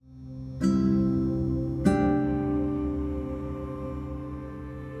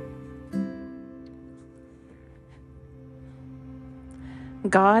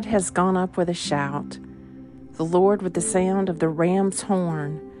God has gone up with a shout, the Lord with the sound of the ram's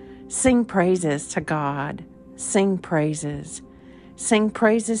horn. Sing praises to God, sing praises. Sing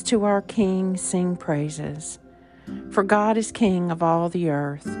praises to our King, sing praises. For God is King of all the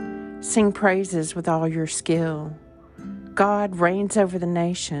earth. Sing praises with all your skill. God reigns over the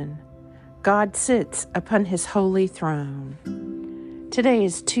nation. God sits upon his holy throne. Today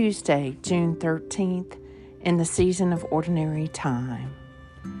is Tuesday, June 13th, in the season of ordinary time.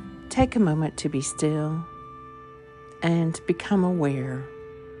 Take a moment to be still and become aware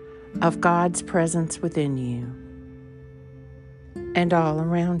of God's presence within you and all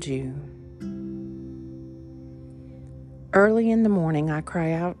around you. Early in the morning I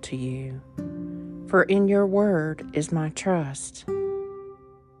cry out to you, for in your word is my trust.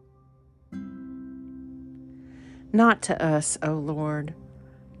 Not to us, O Lord,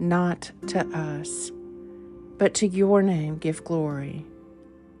 not to us, but to your name give glory,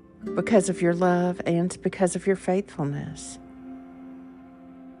 because of your love and because of your faithfulness.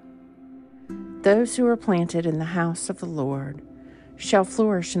 Those who are planted in the house of the Lord shall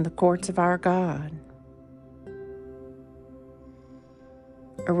flourish in the courts of our God.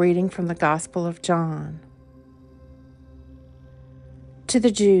 A reading from the Gospel of John. To the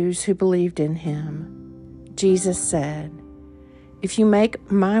Jews who believed in him, Jesus said, "If you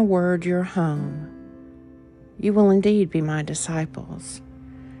make my word your home, you will indeed be my disciples.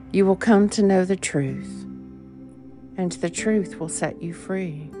 You will come to know the truth, and the truth will set you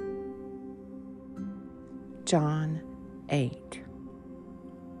free." John 8.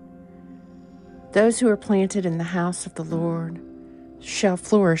 Those who are planted in the house of the Lord shall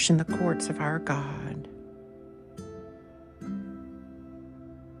flourish in the courts of our God.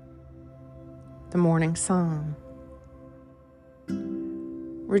 The Morning Psalm.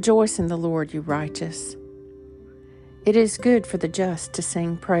 Rejoice in the Lord, you righteous. It is good for the just to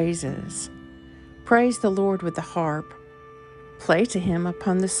sing praises. Praise the Lord with the harp. Play to him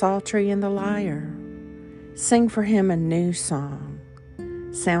upon the psaltery and the lyre. Sing for him a new song.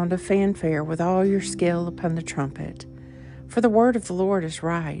 Sound a fanfare with all your skill upon the trumpet. For the word of the Lord is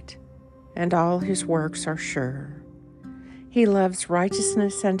right, and all his works are sure. He loves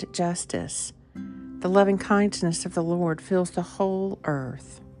righteousness and justice. The loving kindness of the Lord fills the whole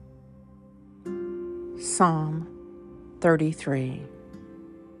earth. Psalm 33.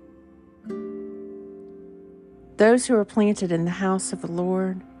 Those who are planted in the house of the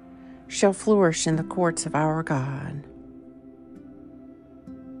Lord shall flourish in the courts of our God.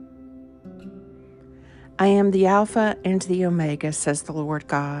 I am the Alpha and the Omega, says the Lord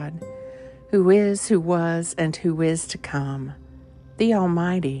God, who is, who was, and who is to come, the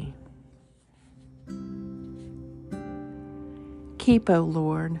Almighty. Keep, O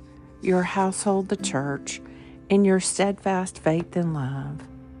Lord, your household, the church, in your steadfast faith and love,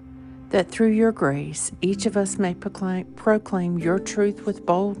 that through your grace each of us may proclaim your truth with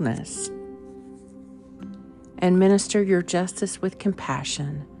boldness and minister your justice with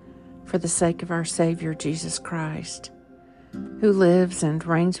compassion for the sake of our Savior Jesus Christ, who lives and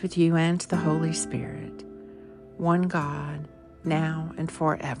reigns with you and the Holy Spirit, one God, now and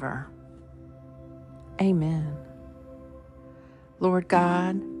forever. Amen. Lord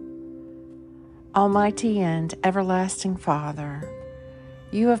God, Almighty and everlasting Father,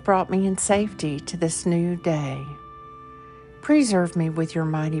 you have brought me in safety to this new day. Preserve me with your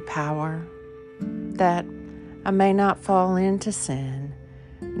mighty power, that I may not fall into sin,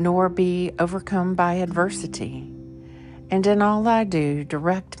 nor be overcome by adversity. And in all I do,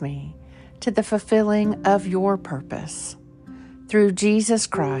 direct me to the fulfilling of your purpose. Through Jesus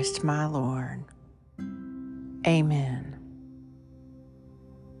Christ, my Lord. Amen.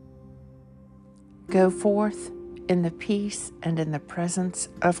 Go forth in the peace and in the presence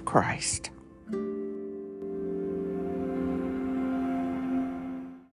of Christ.